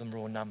more than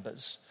raw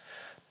numbers.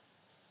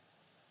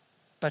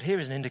 But here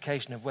is an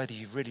indication of whether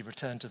you've really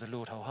returned to the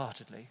Lord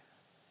wholeheartedly.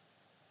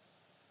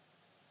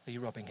 Are you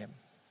robbing him?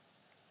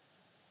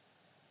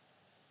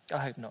 I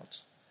hope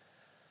not.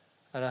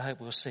 And I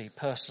hope we'll see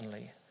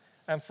personally,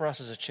 and for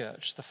us as a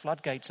church, the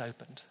floodgates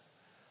opened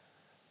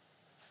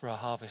for a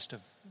harvest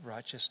of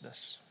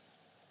righteousness.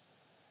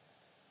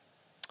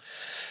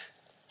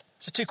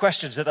 So 2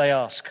 questions that they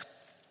ask.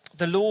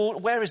 The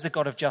Lord, where is the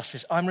God of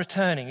justice? I'm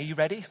returning. Are you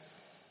ready?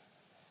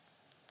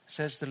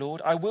 Says the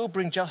Lord. I will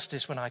bring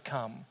justice when I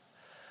come.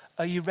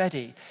 Are you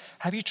ready?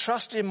 Have you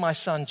trusted in my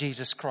Son,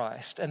 Jesus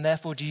Christ, and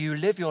therefore do you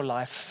live your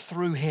life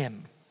through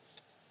him?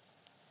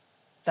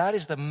 That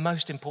is the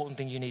most important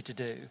thing you need to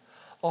do.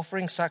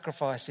 Offering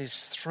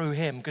sacrifices through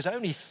him, because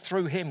only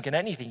through him can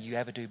anything you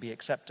ever do be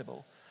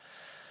acceptable.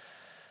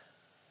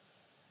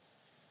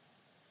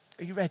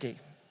 Are you ready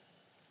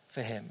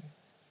for him?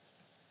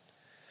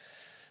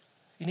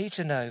 You need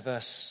to know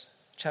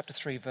chapter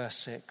 3, verse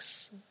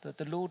 6, that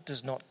the Lord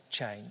does not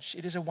change.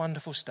 It is a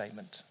wonderful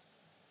statement.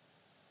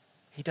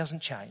 He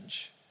doesn't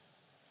change.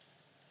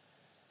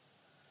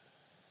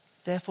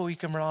 Therefore, you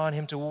can rely on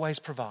him to always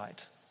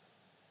provide.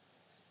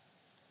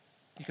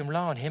 You can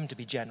rely on him to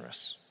be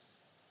generous.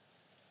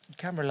 You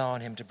can rely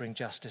on him to bring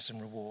justice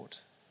and reward.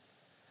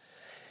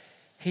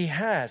 He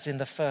has, in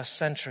the first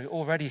century,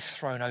 already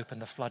thrown open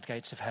the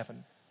floodgates of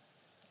heaven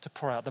to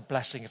pour out the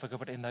blessing, if I could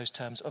put it in those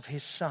terms, of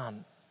his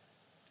Son.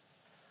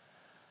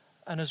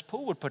 And as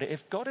Paul would put it,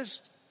 if God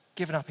has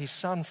given up his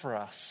Son for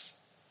us,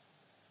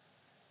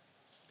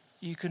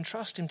 you can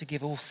trust him to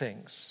give all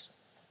things.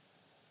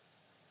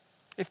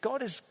 If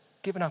God has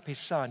given up his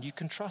Son, you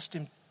can trust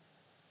him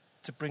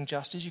to bring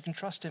justice. You can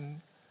trust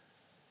him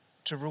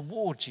to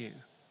reward you.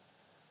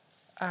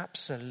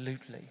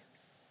 Absolutely.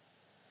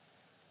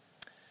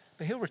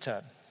 But he'll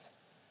return.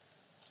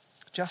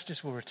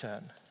 Justice will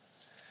return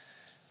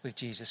with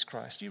Jesus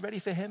Christ. Are you ready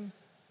for him?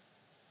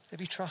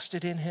 Have you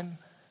trusted in him?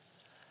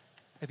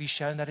 Have you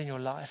shown that in your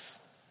life?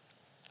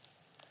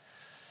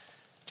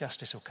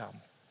 Justice will come.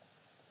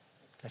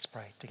 Let's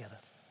pray together.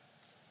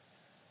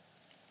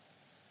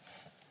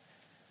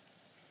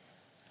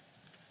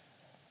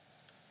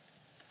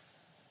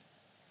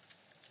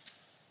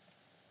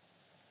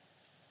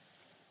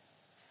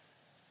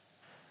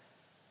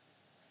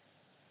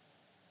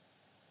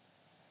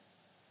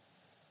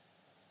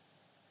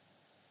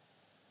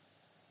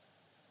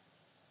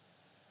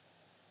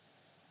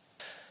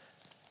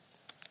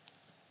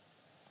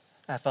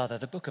 Our Father,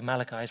 the book of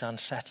Malachi is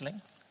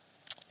unsettling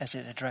as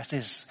it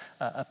addresses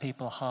a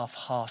people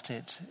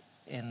half-hearted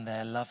in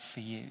their love for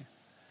you.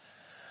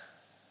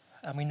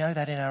 And we know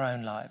that in our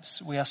own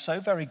lives. We are so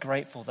very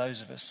grateful,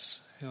 those of us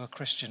who are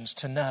Christians,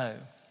 to know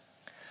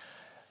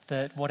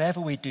that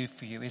whatever we do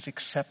for you is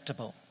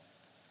acceptable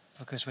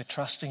because we're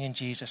trusting in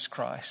Jesus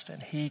Christ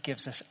and he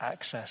gives us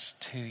access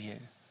to you.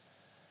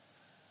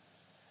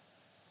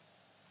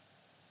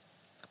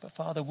 But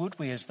Father, would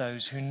we, as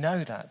those who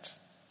know that,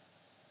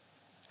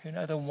 who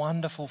know the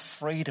wonderful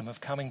freedom of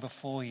coming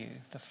before you,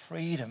 the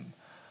freedom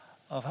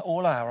of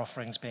all our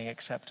offerings being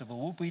acceptable,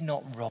 would we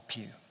not rob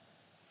you?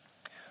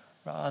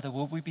 Rather,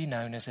 would we be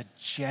known as a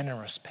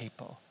generous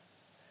people?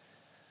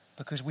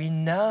 Because we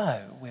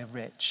know we're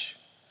rich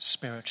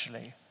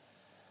spiritually.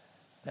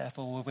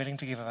 Therefore, we're willing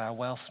to give of our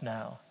wealth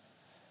now,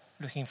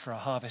 looking for a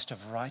harvest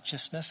of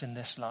righteousness in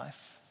this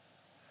life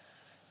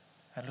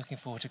and looking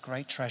forward to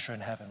great treasure in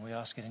heaven. We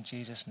ask it in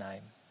Jesus'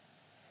 name.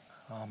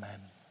 Amen.